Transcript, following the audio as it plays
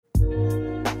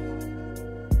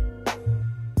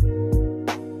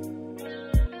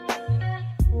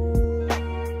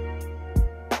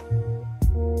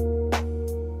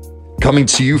Coming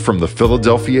to you from the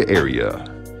Philadelphia area,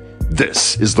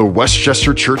 this is the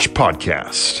Westchester Church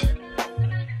Podcast.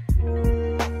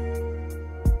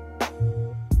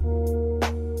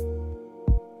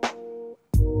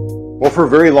 Well, for a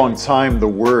very long time, the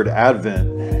word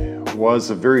Advent was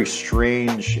a very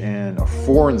strange and a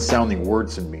foreign-sounding word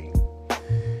to me.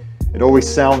 It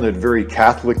always sounded very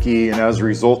Catholic-y, and as a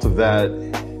result of that,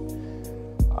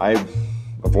 I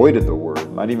avoided the word. I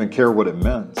didn't even care what it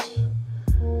meant.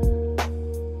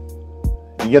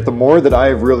 And yet the more that I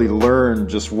have really learned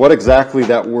just what exactly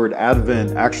that word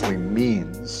Advent actually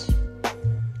means,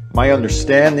 my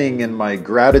understanding and my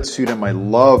gratitude and my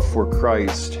love for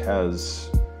Christ has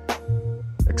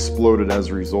exploded as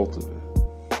a result of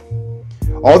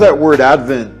it. All that word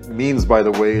Advent means, by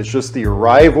the way, is just the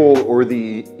arrival or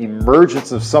the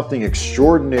emergence of something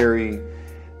extraordinary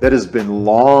that has been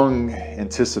long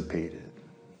anticipated.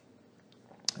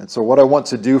 And so what I want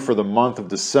to do for the month of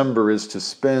December is to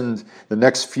spend the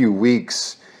next few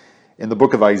weeks in the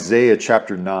book of Isaiah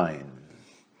chapter 9.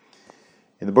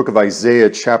 In the book of Isaiah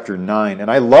chapter 9.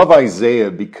 And I love Isaiah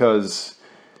because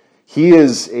he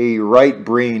is a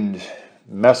right-brained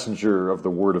messenger of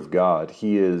the Word of God.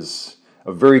 He is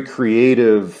a very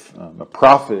creative a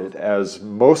prophet, as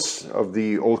most of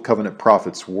the Old Covenant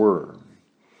prophets were.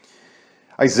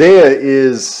 Isaiah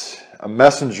is a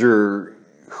messenger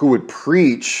who would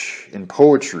preach in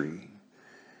poetry.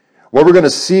 What we're going to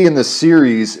see in this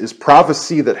series is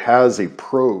prophecy that has a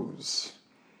prose.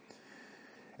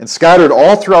 And scattered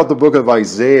all throughout the book of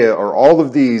Isaiah are all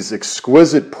of these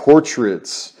exquisite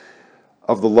portraits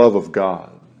of the love of God.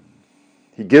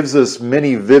 He gives us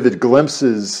many vivid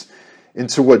glimpses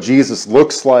into what Jesus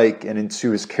looks like and into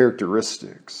his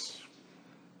characteristics.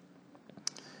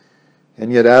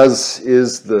 And yet, as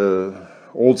is the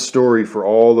old story for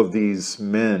all of these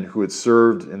men who had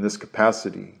served in this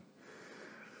capacity,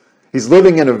 he's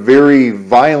living in a very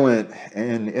violent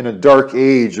and in a dark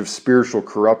age of spiritual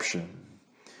corruption.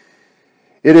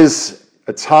 It is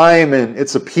a time and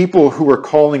it's a people who are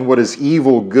calling what is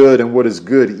evil good and what is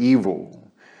good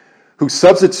evil, who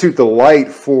substitute the light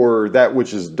for that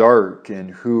which is dark,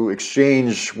 and who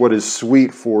exchange what is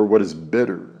sweet for what is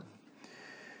bitter.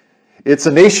 It's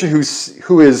a nation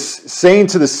who is saying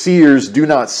to the seers, do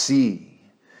not see.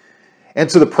 And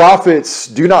to the prophets,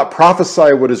 do not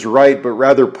prophesy what is right, but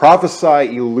rather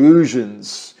prophesy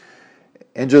illusions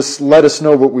and just let us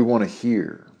know what we want to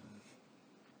hear.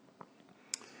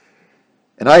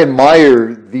 And I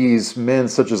admire these men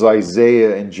such as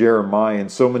Isaiah and Jeremiah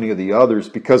and so many of the others,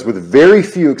 because with very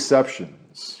few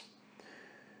exceptions,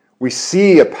 we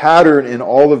see a pattern in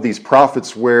all of these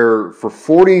prophets where for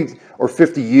 40 or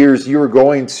 50 years you are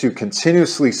going to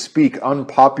continuously speak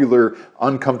unpopular,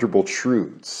 uncomfortable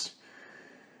truths.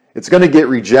 It's going to get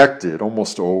rejected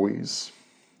almost always.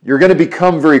 You're going to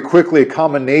become very quickly a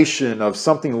combination of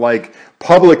something like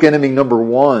public enemy number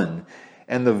one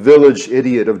and the village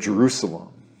idiot of Jerusalem.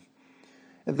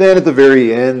 And then at the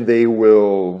very end, they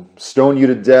will stone you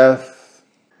to death,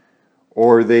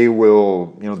 or they will,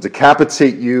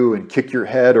 decapitate you and kick your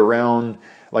head around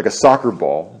like a soccer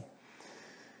ball.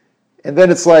 And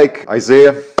then it's like,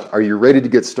 Isaiah, are you ready to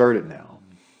get started now?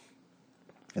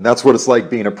 And that's what it's like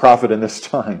being a prophet in this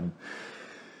time.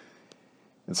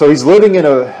 And so he's living in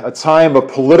a time of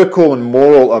political and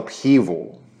moral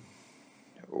upheaval,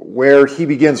 where he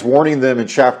begins warning them in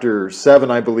chapter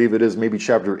 7, I believe it is, maybe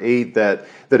chapter 8, that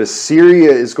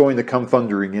Assyria is going to come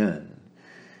thundering in.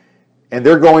 And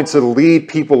they're going to lead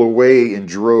people away in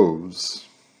droves.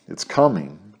 It's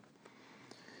coming.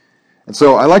 And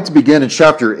so I like to begin in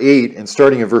chapter 8 and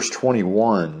starting in verse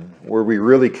 21, where we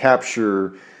really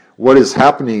capture what is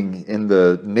happening in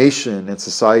the nation and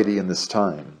society in this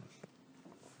time.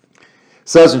 It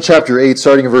says in chapter 8,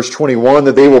 starting in verse 21,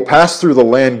 that they will pass through the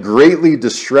land greatly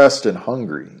distressed and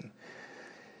hungry.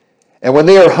 And when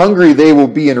they are hungry, they will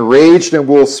be enraged and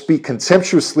will speak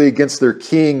contemptuously against their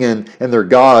king and their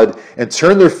God, and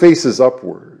turn their faces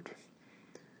upward.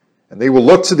 And they will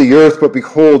look to the earth, but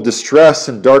behold distress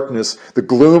and darkness, the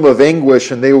gloom of anguish,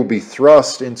 and they will be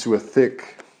thrust into a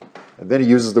thick. And then he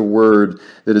uses the word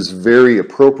that is very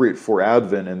appropriate for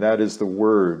Advent, and that is the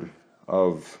word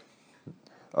of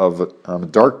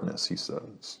darkness, he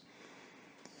says.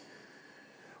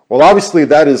 Well, obviously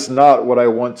that is not what I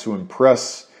want to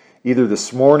impress either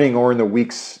this morning or in the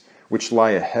weeks which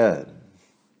lie ahead.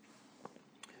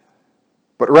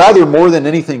 But rather, more than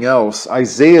anything else,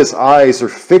 Isaiah's eyes are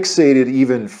fixated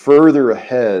even further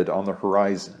ahead on the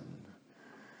horizon.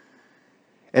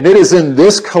 And it is in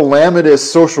this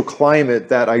calamitous social climate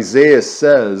that Isaiah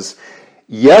says,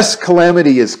 yes,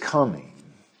 calamity is coming.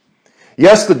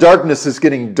 Yes, the darkness is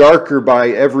getting darker by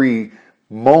every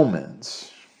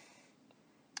moment.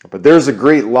 But there's a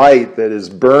great light that is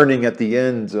burning at the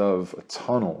end of a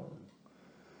tunnel.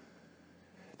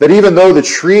 That even though the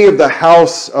tree of the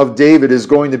house of David is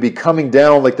going to be coming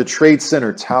down like the Trade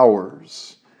Center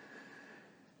towers,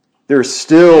 there's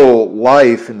still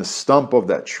life in the stump of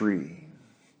that tree.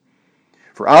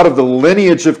 For out of the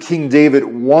lineage of King David,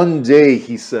 one day,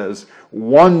 he says,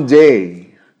 one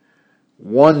day,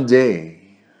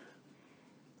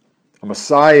 a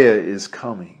Messiah is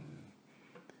coming.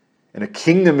 And a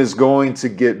kingdom is going to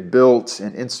get built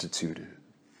and instituted.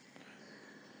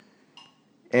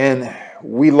 And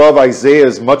we love Isaiah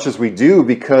as much as we do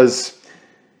because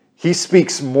he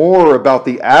speaks more about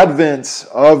the advent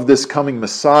of this coming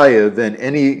Messiah than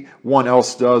anyone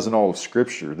else does in all of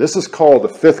Scripture. This is called the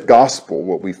fifth gospel,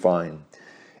 what we find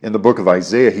in the book of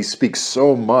Isaiah. He speaks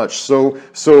so much, so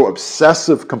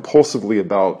obsessive, compulsively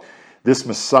about this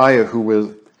Messiah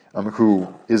who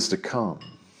is to come.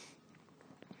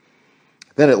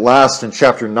 Then at last in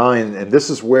chapter 9, and this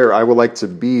is where I would like to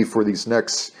be for these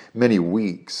next many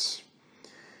weeks,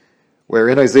 where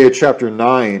in Isaiah chapter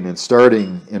 9 and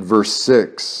starting in verse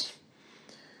 6,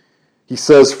 he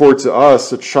says, "For to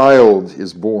us a child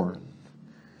is born,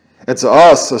 and to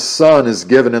us a son is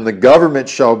given, and the government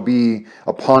shall be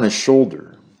upon his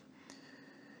shoulder."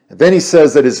 And then he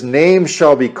says that his name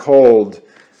shall be called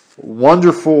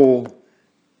Wonderful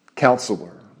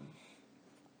Counselor.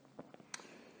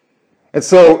 And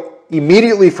so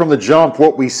immediately from the jump,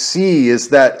 what we see is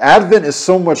that Advent is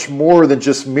so much more than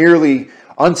just merely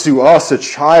unto us a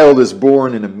child is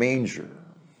born in a manger.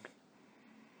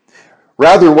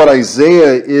 Rather, what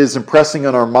Isaiah is impressing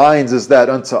on our minds is that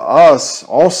unto us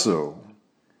also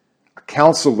a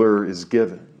counselor is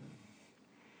given.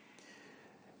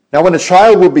 Now, when a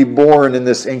child will be born in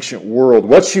this ancient world,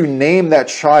 what you name that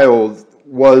child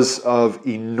was of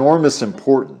enormous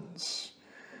importance.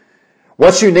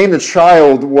 What you named the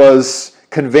child was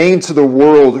conveying to the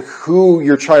world who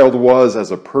your child was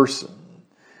as a person.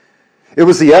 It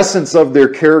was the essence of their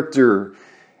character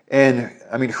and,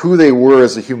 who they were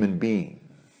as a human being.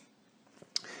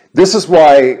 This is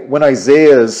why when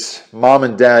Isaiah's mom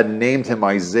and dad named him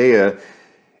Isaiah,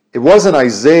 it wasn't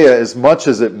Isaiah as much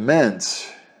as it meant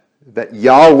that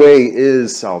Yahweh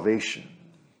is salvation.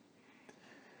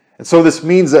 And so this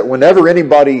means that whenever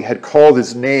anybody had called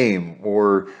his name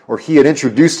or he had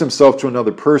introduced himself to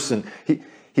another person,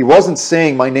 he wasn't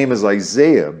saying, "My name is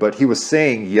Isaiah," but he was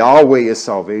saying, "Yahweh is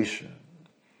salvation."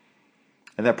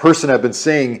 And that person had been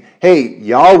saying, "Hey,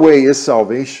 Yahweh is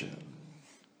salvation."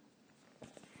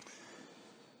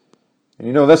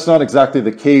 And that's not exactly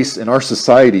the case in our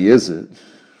society, is it?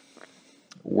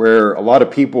 Where a lot of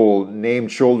people name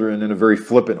children in a very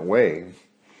flippant way.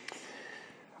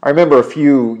 I remember a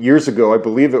few years ago, I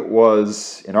believe it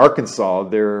was in Arkansas,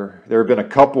 there had been a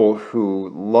couple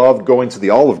who loved going to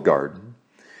the Olive Garden.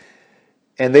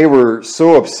 And they were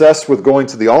so obsessed with going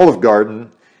to the Olive Garden.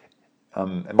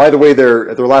 And by the way,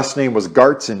 their last name was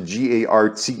Garten,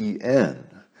 Garten.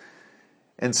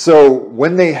 And so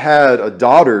when they had a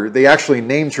daughter, they actually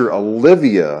named her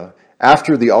Olivia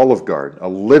after the Olive Garden,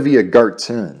 Olivia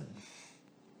Garten.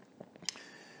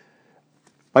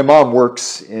 My mom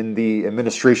works in the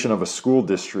administration of a school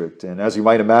district, and as you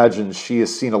might imagine, she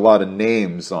has seen a lot of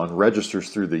names on registers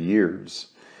through the years.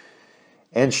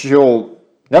 And she'll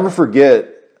never forget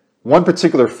one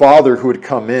particular father who had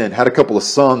come in, had a couple of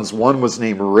sons. One was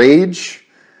named Rage,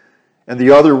 and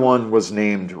the other one was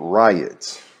named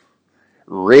Riot.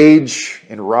 Rage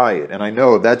and Riot. And I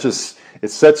know that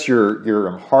it sets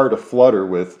your heart aflutter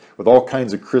with all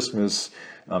kinds of Christmas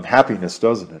happiness,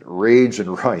 doesn't it? Rage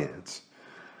and Riot.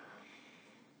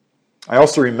 I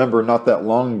also remember not that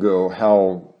long ago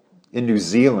how in New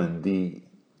Zealand, the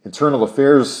Internal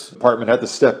Affairs Department had to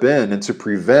step in and to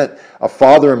prevent a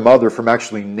father and mother from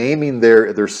actually naming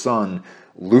their son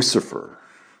Lucifer.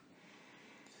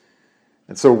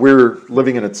 And so we're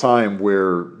living in a time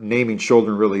where naming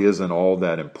children really isn't all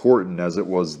that important as it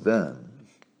was then.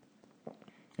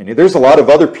 And there's a lot of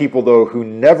other people, though, who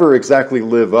never exactly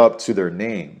live up to their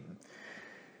name.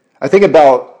 I think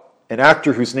about an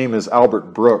actor whose name is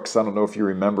Albert Brooks. I don't know if you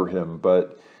remember him,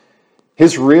 but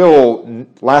his real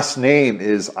last name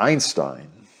is Einstein.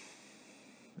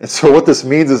 And so what this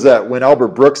means is that when Albert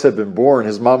Brooks had been born,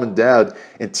 his mom and dad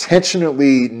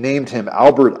intentionally named him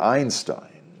Albert Einstein.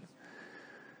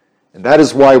 And that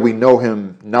is why we know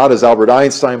him not as Albert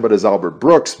Einstein, but as Albert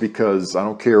Brooks, because I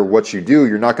don't care what you do,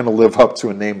 you're not going to live up to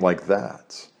a name like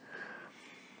that.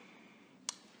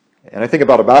 And I think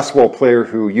about a basketball player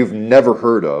who you've never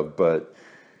heard of, but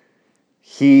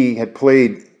he had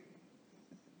played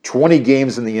 20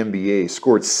 games in the NBA,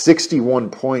 scored 61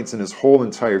 points in his whole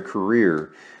entire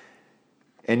career,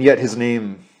 and yet his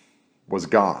name was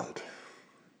God.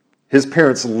 His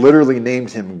parents literally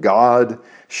named him God,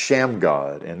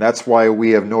 Shamgod, and that's why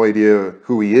we have no idea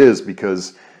who he is,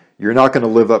 because you're not going to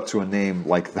live up to a name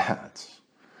like that.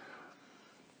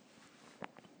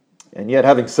 And yet,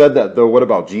 having said that, though, what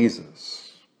about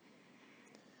Jesus?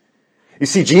 You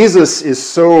see, Jesus is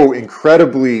so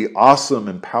incredibly awesome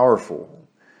and powerful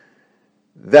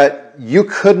that you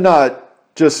could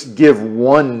not just give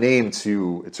one name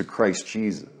to Christ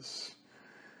Jesus.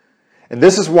 And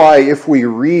this is why if we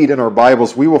read in our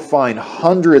Bibles, we will find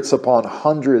hundreds upon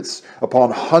hundreds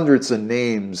upon hundreds of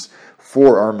names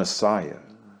for our Messiah.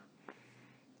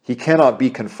 He cannot be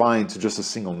confined to just a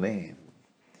single name.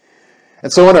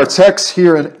 And so in our text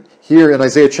here in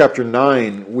Isaiah chapter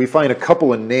 9, we find a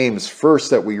couple of names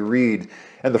first that we read.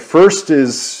 And the first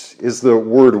is the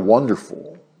word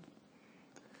wonderful.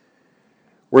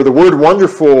 Where the word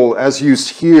wonderful, as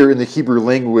used here in the Hebrew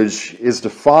language, is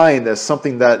defined as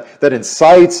something that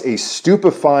incites a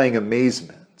stupefying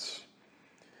amazement.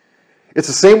 It's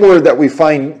the same word that we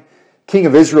find King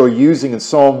of Israel using in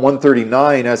Psalm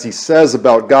 139 as he says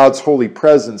about God's holy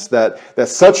presence, that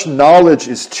such knowledge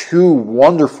is too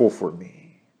wonderful for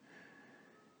me,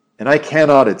 and I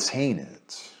cannot attain it.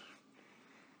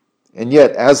 And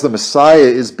yet, as the Messiah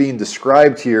is being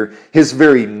described here, his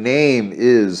very name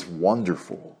is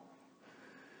wonderful.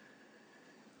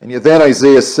 And yet then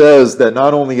Isaiah says that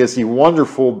not only is he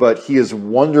wonderful, but he is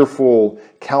wonderful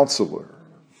counselor.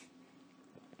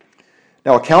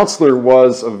 Now, a counselor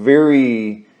was a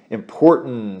very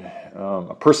important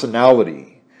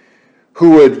personality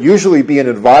who would usually be an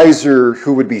advisor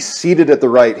who would be seated at the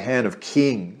right hand of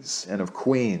kings and of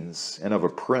queens and of a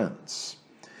prince.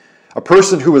 A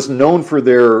person who was known for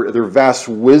their vast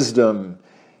wisdom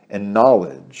and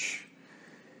knowledge.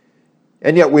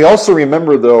 And yet we also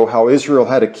remember, though, how Israel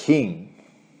had a king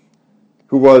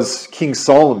who was King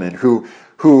Solomon, who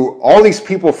all these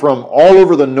people from all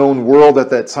over the known world at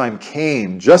that time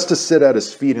came just to sit at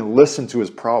his feet and listen to his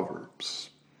proverbs.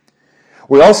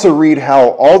 We also read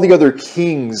how all the other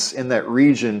kings in that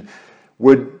region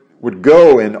would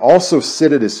go and also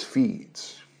sit at his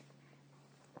feet.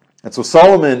 And so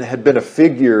Solomon had been a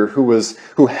figure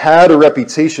who had a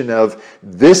reputation of,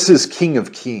 this is King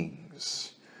of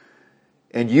Kings,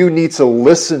 and you need to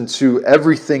listen to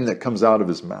everything that comes out of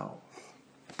his mouth.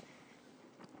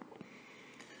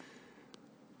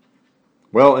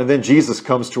 Well, and then Jesus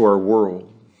comes to our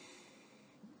world,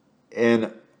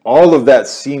 and all of that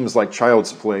seems like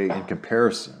child's play in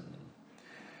comparison.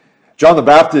 John the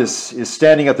Baptist is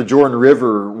standing at the Jordan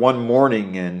River one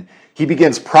morning, and he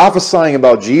begins prophesying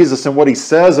about Jesus, and what he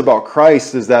says about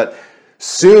Christ is that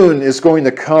soon is going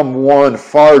to come one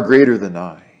far greater than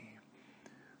I,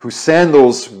 whose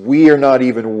sandals we are not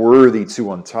even worthy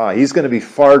to untie. He's going to be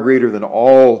far greater than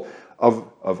all of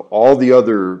all the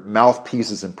other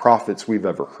mouthpieces and prophets we've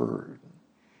ever heard.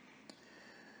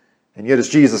 And yet as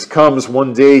Jesus comes,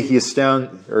 one day he's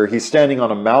standing on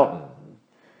a mountain.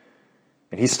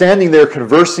 And he's standing there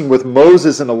conversing with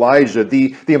Moses and Elijah,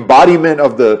 the embodiment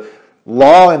of the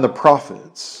law and the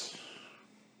prophets.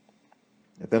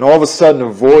 And then all of a sudden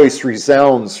a voice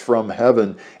resounds from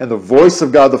heaven. And the voice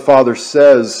of God the Father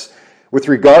says, with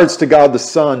regards to God the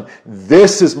Son,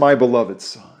 "This is my beloved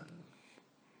Son."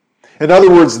 In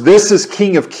other words, this is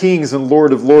King of Kings and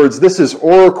Lord of Lords. This is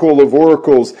Oracle of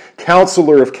Oracles,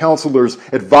 Counselor of Counselors,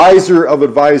 Advisor of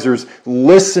Advisors.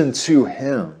 Listen to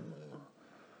him.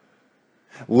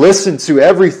 Listen to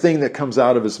everything that comes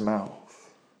out of his mouth.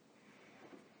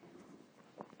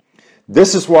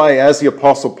 This is why, as the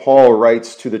Apostle Paul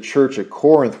writes to the church at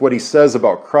Corinth, what he says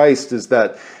about Christ is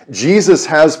that Jesus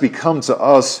has become to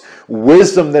us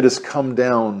wisdom that has come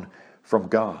down from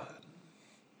God.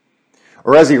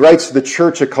 Or as he writes to the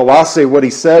church at Colossae, what he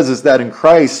says is that in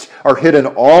Christ are hidden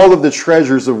all of the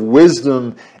treasures of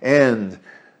wisdom and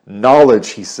knowledge,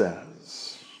 he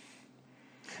says.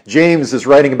 James is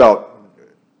writing about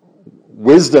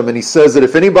wisdom, and he says that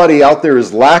if anybody out there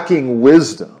is lacking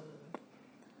wisdom,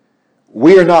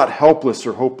 we are not helpless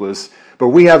or hopeless, but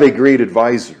we have a great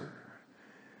advisor.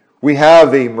 We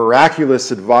have a miraculous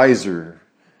advisor,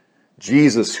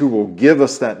 Jesus, who will give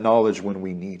us that knowledge when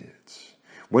we need it,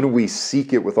 when we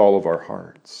seek it with all of our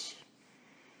hearts.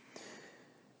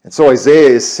 And so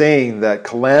Isaiah is saying that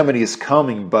calamity is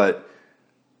coming, but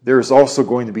there is also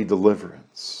going to be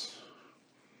deliverance.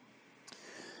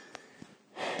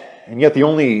 And yet the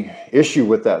only issue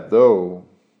with that, though,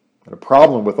 and a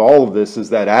problem with all of this, is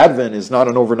that Advent is not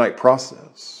an overnight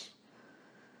process.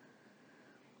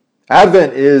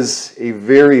 Advent is a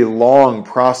very long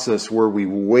process where we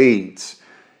wait,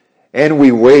 and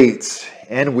we wait,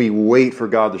 and we wait for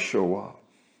God to show up.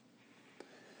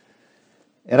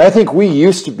 And I think we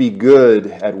used to be good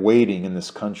at waiting in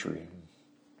this country.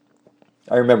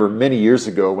 I remember many years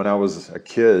ago when I was a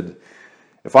kid,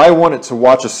 if I wanted to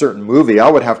watch a certain movie, I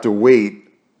would have to wait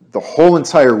the whole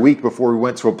entire week before we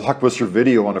went to a Blockbuster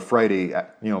Video on a Friday,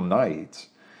 night.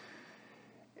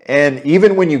 And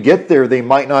even when you get there, they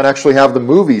might not actually have the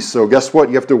movie. So guess what?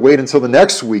 You have to wait until the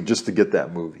next week just to get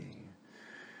that movie.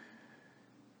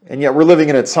 And yet we're living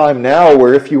in a time now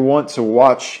where if you want to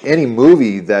watch any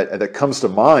movie that comes to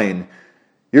mind,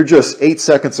 you're just 8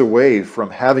 seconds away from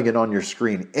having it on your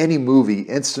screen. Any movie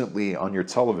instantly on your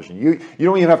television. You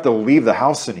don't even have to leave the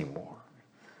house anymore.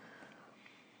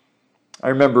 I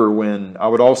remember when I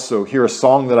would also hear a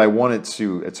song that I wanted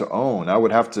to own, I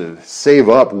would have to save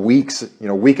up weeks,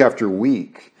 week after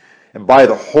week, and buy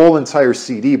the whole entire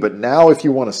CD. But now if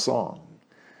you want a song,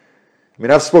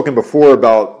 I've spoken before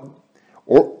about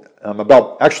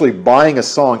actually buying a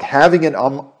song, having it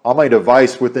on my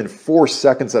device within 4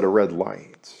 seconds at a red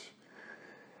light.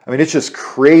 It's just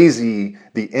crazy,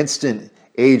 the instant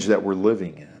age that we're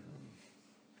living in.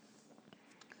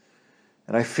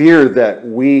 And I fear that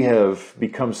we have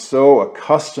become so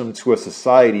accustomed to a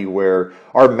society where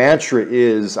our mantra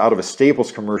is, out of a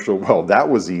Staples commercial, well, that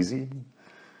was easy.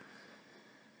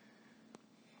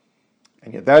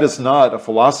 And yet that is not a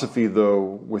philosophy, though,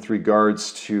 with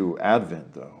regards to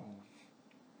Advent, though.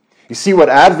 You see, what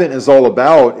Advent is all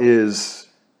about is,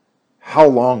 how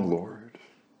long, Lord?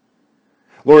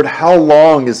 Lord, how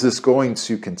long is this going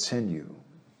to continue?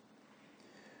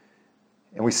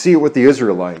 And we see it with the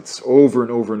Israelites over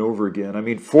and over and over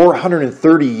again.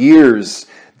 430 years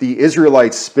the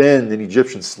Israelites spend in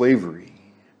Egyptian slavery.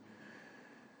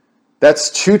 That's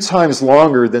 2 times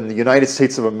longer than the United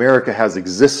States of America has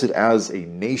existed as a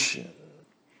nation.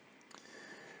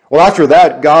 Well, after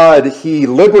that, God, He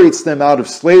liberates them out of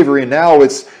slavery, and now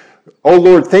it's, oh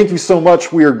Lord, thank you so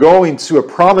much, we are going to a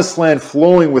promised land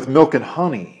flowing with milk and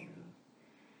honey.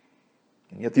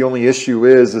 And yet the only issue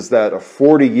is that a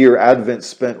 40-year Advent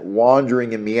spent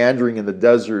wandering and meandering in the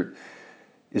desert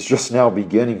is just now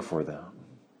beginning for them.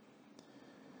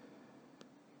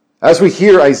 As we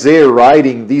hear Isaiah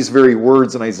writing these very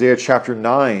words in Isaiah chapter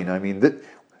 9,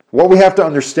 what we have to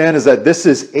understand is that this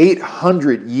is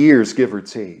 800 years, give or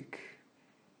take.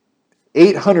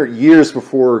 800 years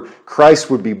before Christ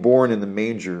would be born in the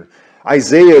manger.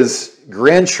 Isaiah's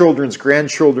grandchildren's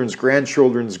grandchildren's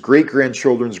grandchildren's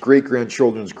great-grandchildren's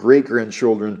great-grandchildren's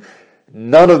great-grandchildren,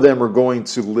 none of them are going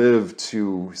to live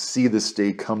to see this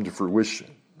day come to fruition.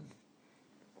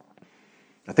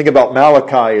 I think about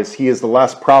Malachi as he is the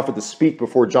last prophet to speak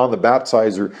before John the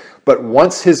Baptizer, but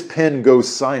once his pen goes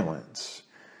silent,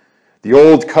 the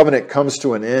old covenant comes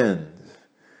to an end.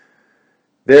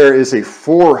 There is a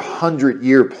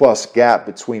 400-year plus gap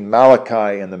between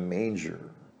Malachi and the manger.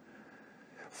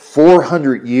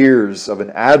 400 years of an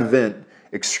Advent,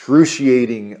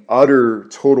 excruciating, utter,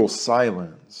 total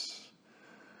silence.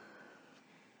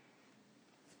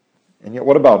 And yet,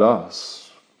 what about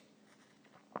us?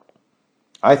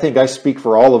 I think I speak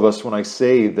for all of us when I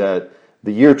say that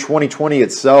the year 2020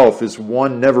 itself is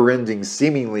one never-ending,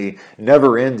 seemingly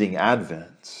never-ending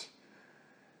Advent.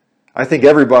 I think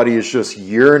everybody is just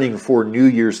yearning for New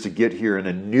Year's to get here and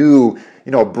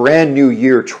a brand new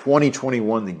year,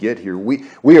 2021 to get here.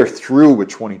 We are through with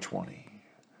 2020.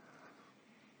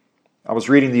 I was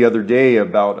reading the other day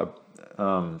about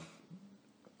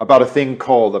a thing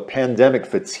called a pandemic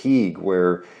fatigue,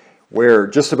 where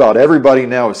just about everybody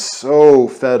now is so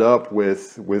fed up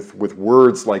with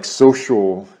words like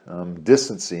social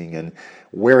distancing and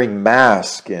wearing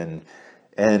masks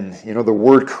and the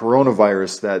word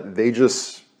coronavirus that they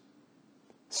just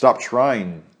stop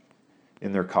trying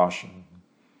in their caution.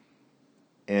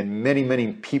 And many,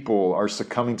 many people are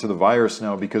succumbing to the virus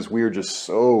now because we are just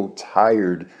so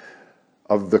tired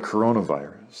of the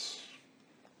coronavirus.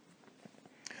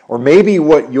 Or maybe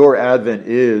what your Advent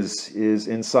is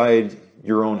inside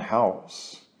your own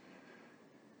house,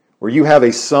 where you have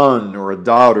a son or a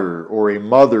daughter or a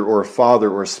mother or a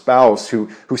father or a spouse who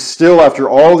still, after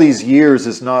all these years,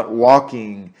 is not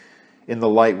walking in the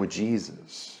light with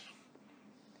Jesus.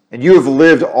 And you have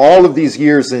lived all of these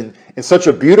years in such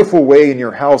a beautiful way in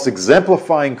your house,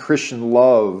 exemplifying Christian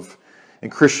love and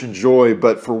Christian joy,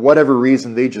 but for whatever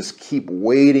reason, they just keep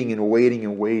waiting and waiting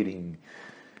and waiting,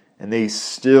 and they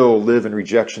still live in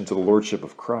rejection to the Lordship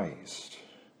of Christ.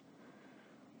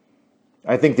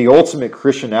 I think the ultimate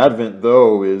Christian Advent,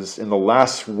 though, is in the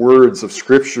last words of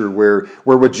Scripture where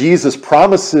what Jesus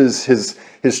promises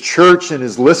his church and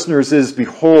his listeners is,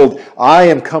 behold, I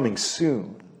am coming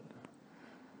soon.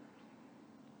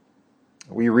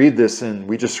 We read this and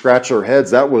we just scratch our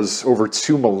heads. That was over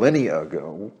 2 millennia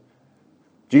ago.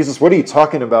 Jesus, what are you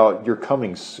talking about? You're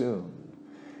coming soon.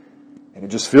 And it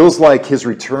just feels like his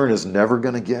return is never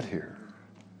going to get here.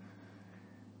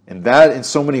 And that, in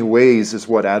so many ways, is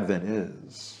what Advent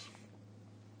is.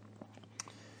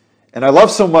 And I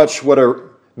love so much what a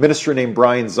minister named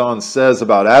Brian Zahn says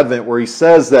about Advent, where he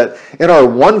says that in our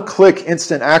one-click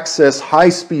instant access,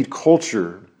 high-speed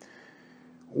culture,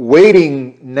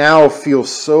 waiting now feels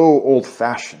so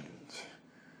old-fashioned.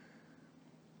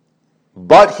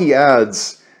 But, he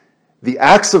adds, the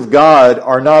acts of God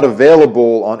are not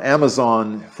available on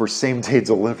Amazon for same-day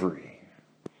delivery.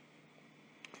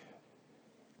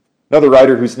 Another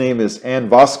writer whose name is Ann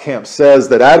Voskamp says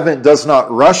that Advent does not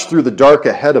rush through the dark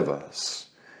ahead of us,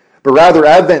 but rather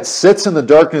Advent sits in the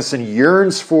darkness and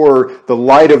yearns for the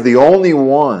light of the only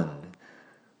one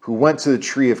who went to the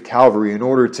tree of Calvary in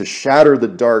order to shatter the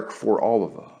dark for all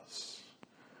of us.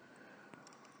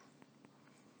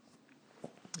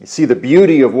 You see, the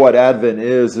beauty of what Advent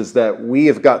is that we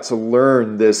have got to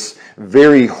learn this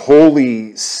very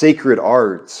holy, sacred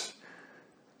art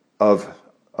of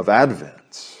Advent,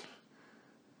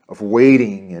 of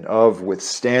waiting and of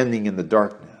withstanding in the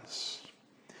darkness.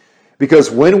 Because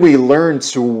when we learn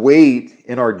to wait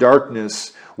in our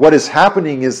darkness, what is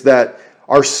happening is that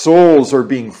our souls are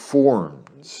being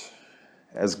formed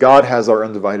as God has our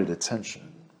undivided attention.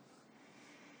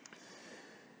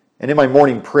 And in my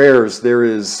morning prayers, there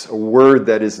is a word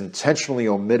that is intentionally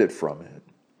omitted from it.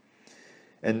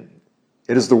 And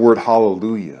it is the word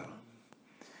hallelujah.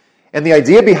 And the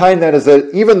idea behind that is that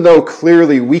even though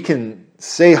clearly we can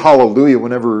say hallelujah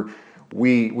whenever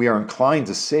we are inclined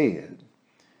to say it,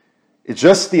 it's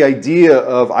just the idea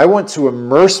of I want to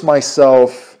immerse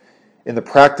myself in the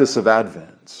practice of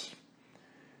Advent,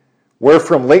 where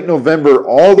from late November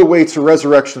all the way to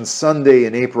Resurrection Sunday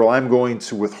in April, I'm going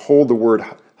to withhold the word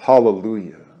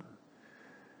hallelujah.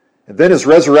 And then as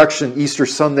Resurrection Easter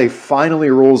Sunday finally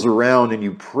rolls around and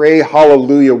you pray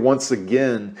hallelujah once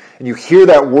again, and you hear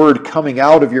that word coming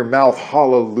out of your mouth,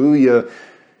 hallelujah,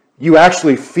 you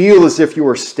actually feel as if you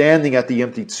are standing at the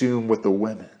empty tomb with the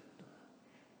women.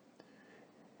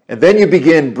 And then you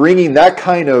begin bringing that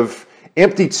kind of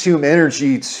empty tomb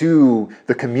energy to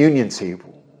the communion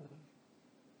table,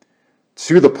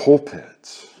 to the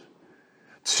pulpit,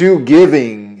 to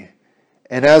giving,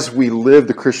 and as we live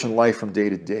the Christian life from day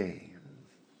to day.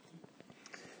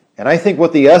 And I think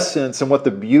what the essence and what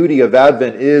the beauty of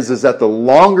Advent is that the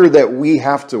longer that we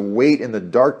have to wait in the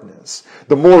darkness,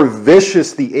 the more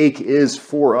vicious the ache is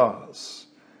for us,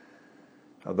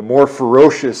 the more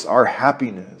ferocious our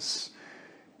happiness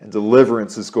and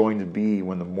deliverance is going to be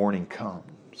when the morning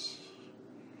comes.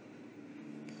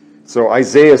 So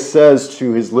Isaiah says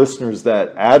to his listeners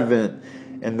that Advent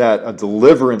and that a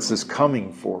deliverance is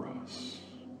coming for us.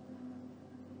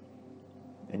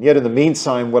 And yet in the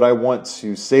meantime, what I want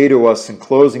to say to us in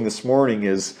closing this morning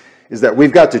is that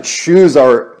we've got to choose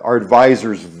our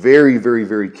advisors very, very,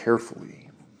 very carefully.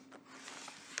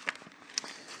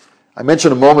 I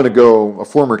mentioned a moment ago a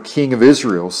former king of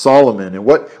Israel, Solomon, and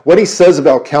what he says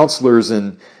about counselors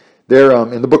in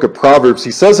the book of Proverbs.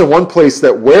 He says in one place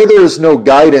that where there is no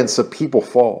guidance, a people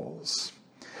falls.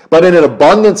 But in an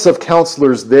abundance of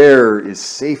counselors, there is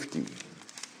safety.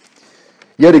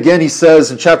 Yet again, he says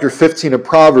in chapter 15 of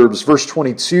Proverbs, verse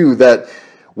 22, that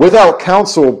without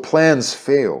counsel, plans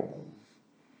fail.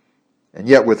 And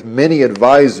yet with many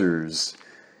advisors,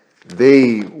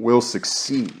 they will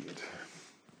succeed.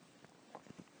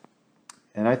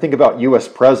 And I think about U.S.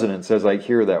 presidents as I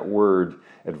hear that word,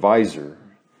 advisor.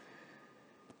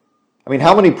 I mean,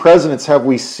 how many presidents have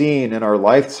we seen in our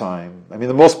lifetime? I mean,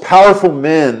 the most powerful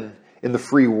men in the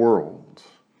free world.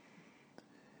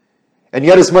 And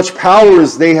yet as much power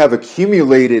as they have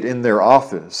accumulated in their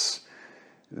office,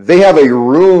 they have a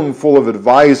room full of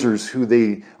advisors who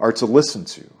they are to listen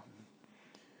to.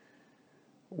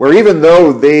 Where even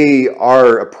though they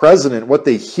are a president, what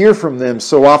they hear from them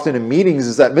so often in meetings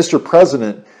is that, Mr.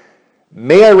 President,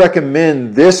 may I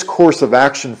recommend this course of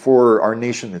action for our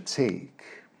nation to take?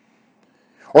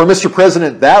 Or, Mr.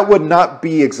 President, that would not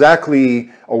be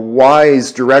exactly a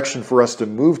wise direction for us to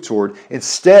move toward.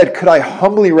 Instead, could I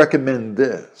humbly recommend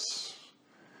this?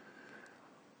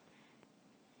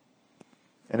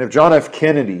 And if John F.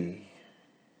 Kennedy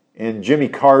and Jimmy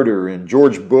Carter and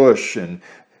George Bush and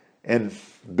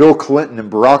Bill Clinton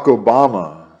and Barack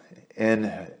Obama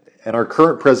and our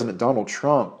current President Donald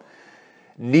Trump,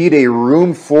 need a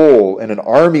room full and an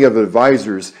army of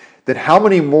advisors, then how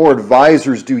many more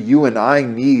advisors do you and I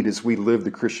need as we live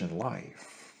the Christian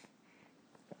life?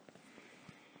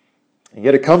 And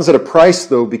yet it comes at a price,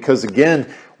 though, because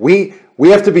again, we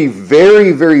have to be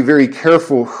very, very, very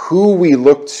careful who we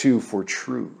look to for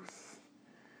truth.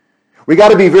 We got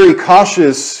to be very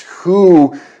cautious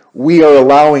who we are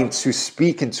allowing to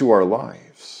speak into our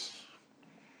lives.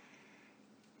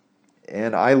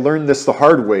 And I learned this the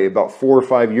hard way about 4 or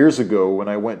 5 years ago when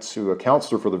I went to a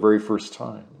counselor for the very first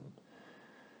time.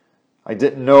 I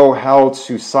didn't know how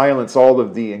to silence all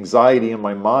of the anxiety in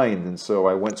my mind, and so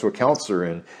I went to a counselor,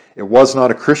 and it was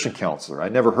not a Christian counselor. I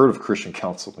never heard of Christian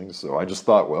counseling, so I just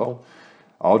thought, well,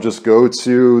 I'll just go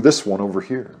to this one over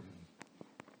here.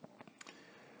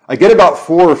 I get about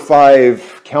 4 or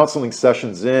 5 counseling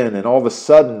sessions in, and all of a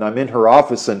sudden I'm in her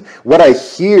office, and what I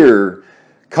hear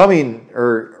coming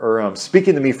or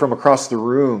speaking to me from across the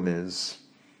room is,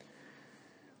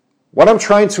 what I'm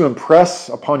trying to impress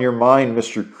upon your mind,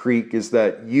 Mr. Creek, is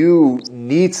that you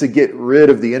need to get rid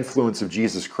of the influence of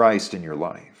Jesus Christ in your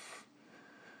life.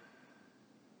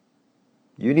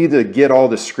 You need to get all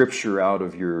the scripture out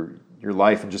of your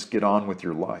life and just get on with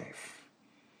your life.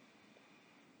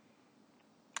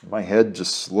 My head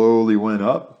just slowly went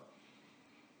up.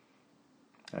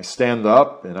 I stand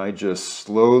up and I just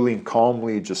slowly and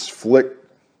calmly just flick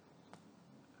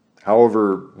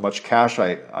however much cash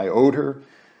I owed her.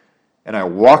 And I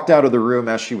walked out of the room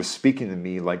as she was speaking to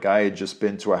me like I had just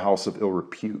been to a house of ill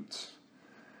repute.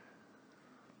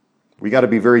 We got to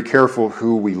be very careful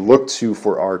who we look to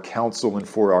for our counsel and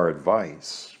for our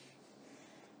advice.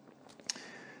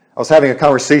 I was having a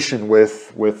conversation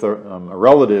with a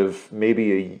relative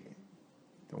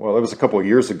it was a couple of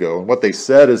years ago, and what they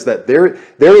said is that there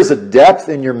is a depth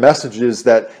in your messages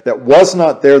that was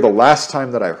not there the last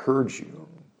time that I heard you.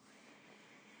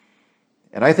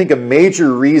 And I think a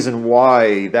major reason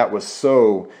why that was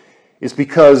so is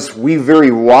because we very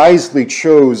wisely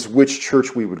chose which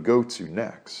church we would go to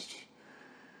next.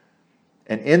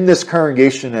 And in this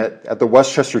congregation at the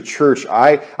Westchester Church,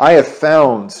 I have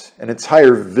found an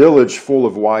entire village full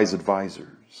of wise advisors.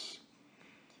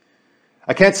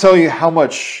 I can't tell you how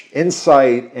much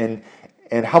insight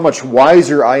and how much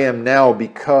wiser I am now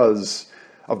because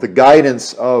of the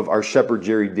guidance of our shepherd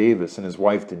Jerry Davis and his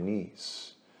wife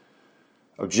Denise,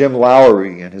 of Jim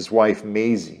Lowry and his wife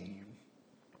Maisie.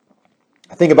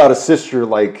 I think about a sister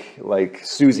like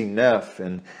Susie Neff,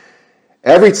 and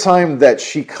every time that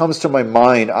she comes to my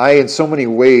mind, I, in so many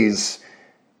ways,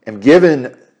 am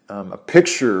given a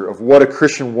picture of what a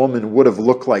Christian woman would have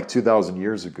looked like 2,000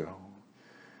 years ago.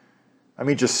 I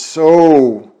mean, just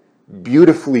so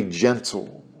beautifully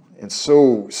gentle and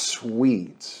so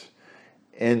sweet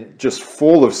and just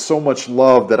full of so much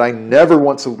love that I never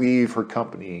want to leave her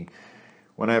company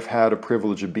when I've had a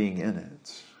privilege of being in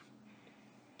it.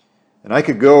 And I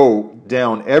could go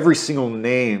down every single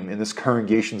name in this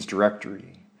congregation's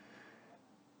directory.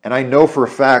 And I know for a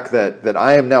fact that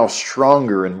I am now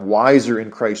stronger and wiser in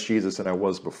Christ Jesus than I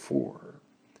was before.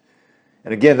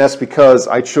 And again, that's because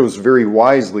I chose very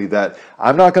wisely that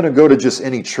I'm not going to go to just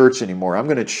any church anymore. I'm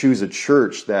going to choose a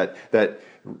church that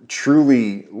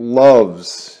truly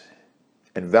loves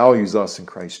and values us in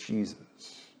Christ Jesus.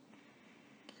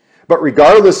 But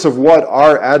regardless of what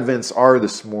our advents are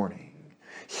this morning,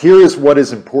 here is what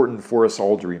is important for us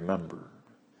all to remember.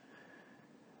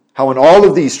 How in all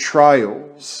of these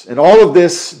trials, and all of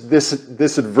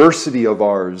this adversity of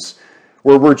ours,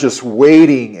 where we're just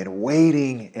waiting and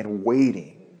waiting and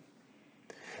waiting,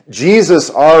 Jesus,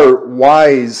 our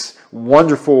wise,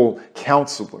 wonderful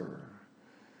counselor,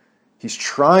 he's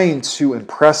trying to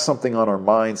impress something on our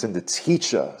minds and to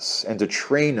teach us and to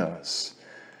train us.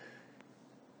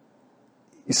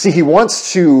 You see, he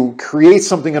wants to create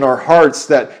something in our hearts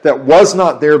that was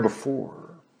not there before.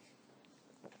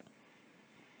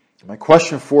 My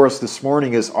question for us this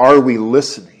morning is, are we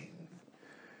listening?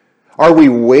 Are we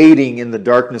waiting in the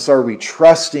darkness? Are we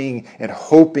trusting and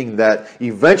hoping that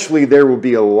eventually there will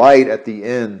be a light at the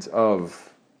end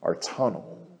of our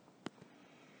tunnel?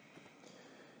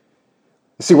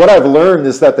 You see, what I've learned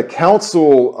is that the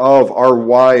counsel of our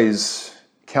wise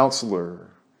counselor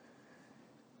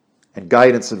and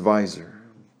guidance advisor,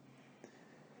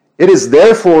 it is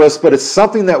there for us, but it's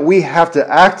something that we have to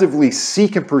actively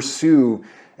seek and pursue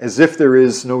as if there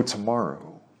is no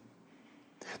tomorrow.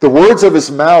 The words of his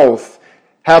mouth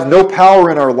have no power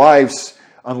in our lives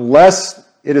unless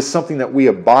it is something that we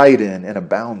abide in and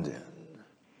abound in.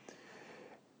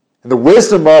 And the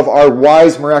wisdom of our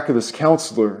wise, miraculous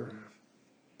counselor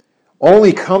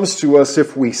only comes to us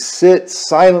if we sit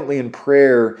silently in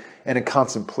prayer and in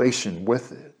contemplation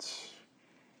with it.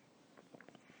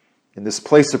 in this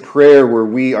place of prayer where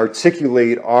we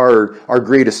articulate our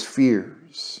greatest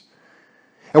fears.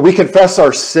 And we confess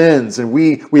our sins, and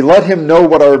we let him know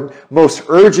what our most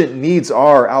urgent needs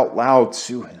are out loud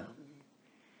to him.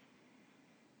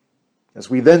 As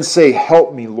we then say,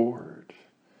 help me, Lord.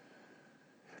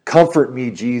 Comfort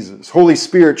me, Jesus. Holy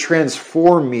Spirit,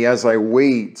 transform me as I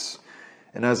wait,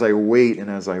 and as I wait, and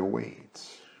as I wait.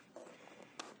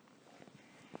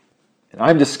 And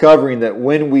I'm discovering that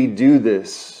when we do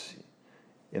this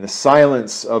in the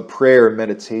silence of prayer and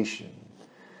meditation,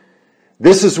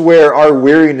 this is where our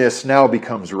weariness now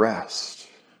becomes rest,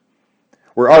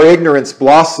 where our ignorance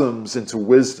blossoms into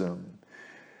wisdom,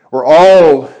 where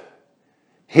all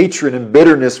hatred and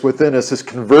bitterness within us is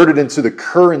converted into the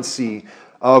currency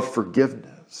of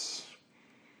forgiveness,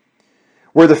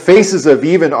 where the faces of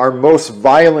even our most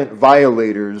violent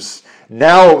violators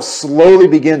now slowly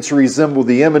begin to resemble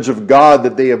the image of God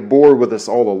that they have bore with us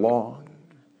all along.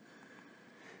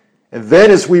 And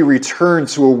then as we return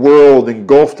to a world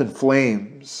engulfed in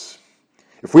flames,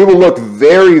 if we will look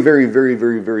very, very, very,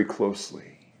 very, very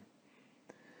closely,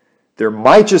 there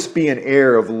might just be an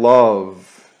air of love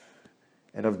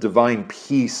and of divine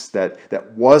peace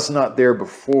that was not there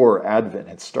before Advent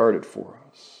had started for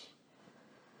us.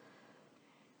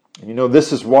 And you know,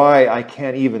 this is why I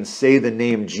can't even say the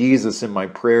name Jesus in my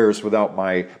prayers without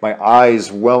my eyes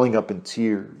welling up in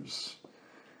tears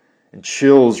and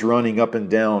chills running up and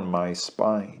down my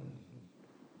spine.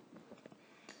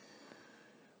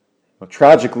 Well,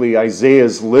 tragically,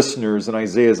 Isaiah's listeners and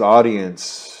Isaiah's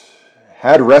audience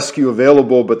had rescue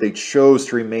available, but they chose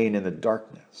to remain in the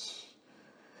darkness.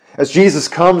 As Jesus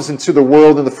comes into the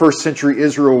world in the first century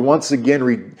Israel, once again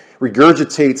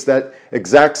regurgitates that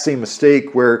exact same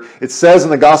mistake where it says in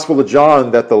the Gospel of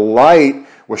John that the light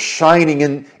was shining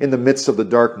in the midst of the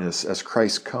darkness as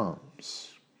Christ comes.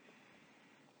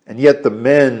 And yet the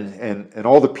men and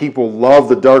all the people love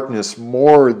the darkness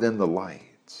more than the light.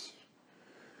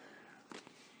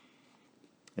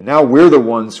 And now we're the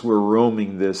ones who are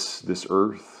roaming this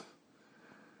earth.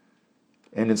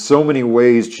 And in so many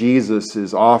ways, Jesus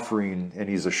is offering and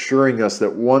he's assuring us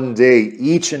that one day,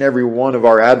 each and every one of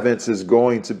our Advents is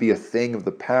going to be a thing of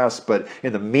the past. But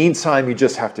in the meantime, you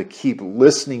just have to keep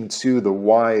listening to the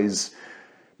wise,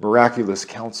 miraculous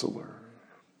counselor.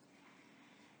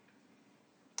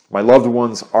 My loved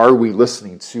ones, are we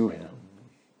listening to him?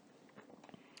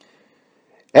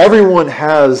 Everyone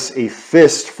has a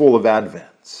fist full of Advents.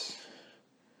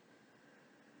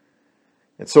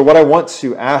 And so what I want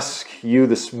to ask you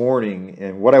this morning,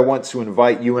 and what I want to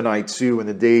invite you and I to in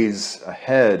the days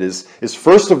ahead is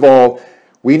first of all,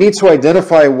 we need to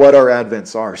identify what our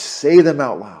Advents are. Say them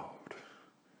out loud.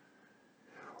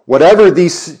 Whatever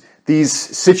these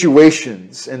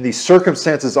situations and these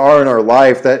circumstances are in our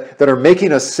life that are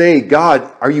making us say,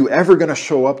 God, are you ever going to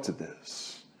show up to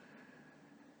this?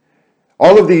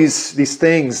 All of these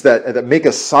things that make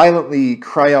us silently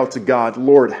cry out to God,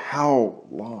 Lord, how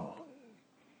long?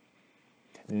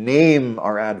 Name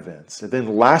our Advents. And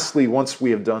then lastly, once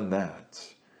we have done that,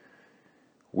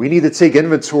 we need to take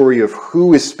inventory of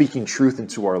who is speaking truth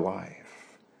into our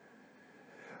life.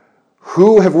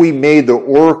 Who have we made the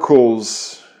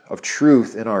oracles of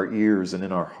truth in our ears and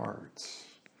in our hearts?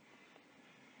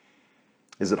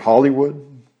 Is it Hollywood?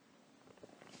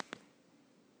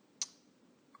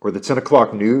 Or the 10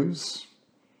 o'clock news?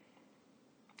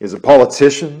 Is it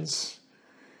politicians?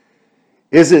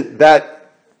 Is it that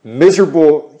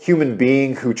miserable human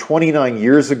being who 29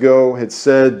 years ago had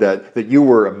said that you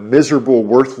were a miserable,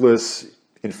 worthless,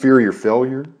 inferior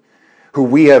failure, who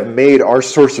we have made our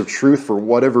source of truth for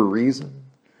whatever reason?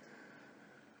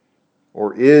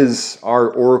 Or is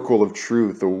our oracle of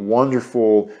truth the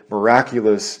wonderful,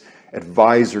 miraculous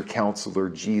advisor, counselor,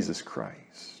 Jesus Christ?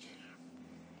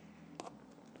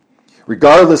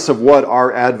 Regardless of what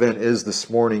our Advent is this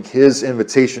morning, his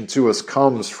invitation to us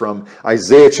comes from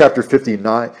Isaiah chapter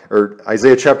 59 or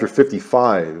Isaiah chapter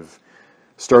 55,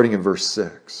 starting in verse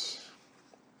 6.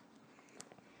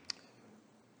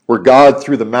 Where God,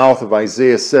 through the mouth of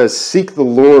Isaiah, says, "Seek the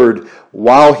Lord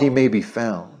while he may be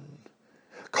found.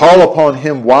 Call upon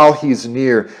him while he is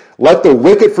near. Let the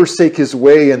wicked forsake his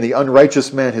way and the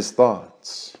unrighteous man his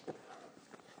thoughts.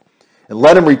 And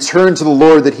let him return to the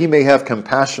Lord that he may have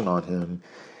compassion on him,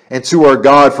 and to our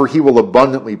God, for he will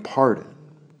abundantly pardon."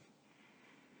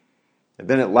 And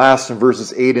then at last in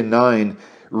verses 8 and 9,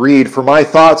 read, "For my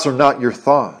thoughts are not your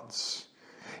thoughts,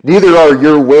 neither are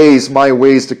your ways my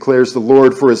ways, declares the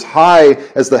Lord. For as high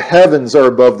as the heavens are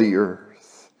above the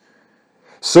earth,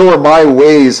 so are my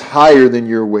ways higher than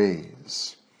your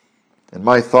ways, and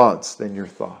my thoughts than your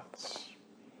thoughts."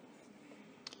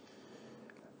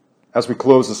 As we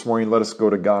close this morning, let us go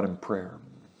to God in prayer.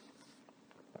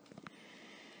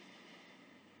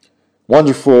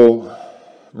 Wonderful,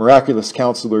 miraculous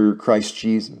Counselor, Christ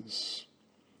Jesus,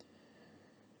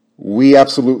 we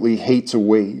absolutely hate to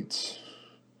wait.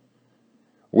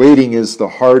 Waiting is the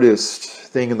hardest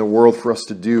thing in the world for us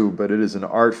to do, but it is an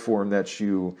art form that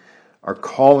you are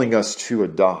calling us to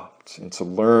adopt and to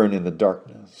learn in the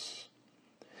darkness.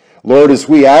 Lord, as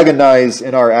we agonize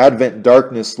in our Advent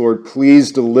darkness, Lord,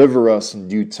 please deliver us in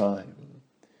due time.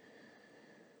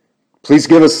 Please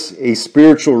give us a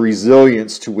spiritual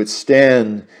resilience to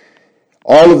withstand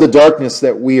all of the darkness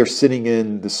that we are sitting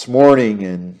in this morning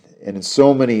and in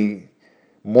so many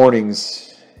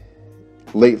mornings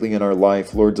lately in our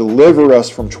life. Lord, deliver us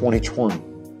from 2020.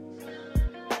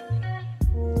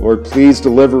 Lord, please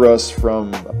deliver us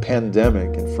from a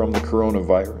pandemic and from the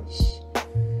coronavirus.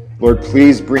 Lord,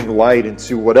 please bring light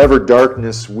into whatever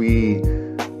darkness we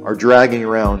are dragging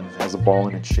around as a ball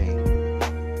and a chain.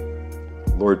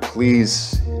 Lord,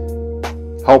 please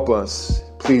help us.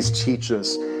 Please teach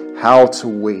us how to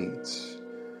wait.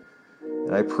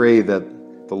 And I pray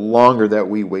that the longer that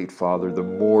we wait, Father, the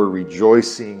more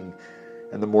rejoicing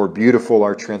and the more beautiful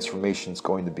our transformation is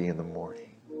going to be in the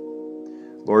morning.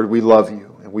 Lord, we love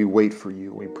you and we wait for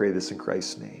you. We pray this in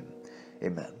Christ's name.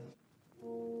 Amen.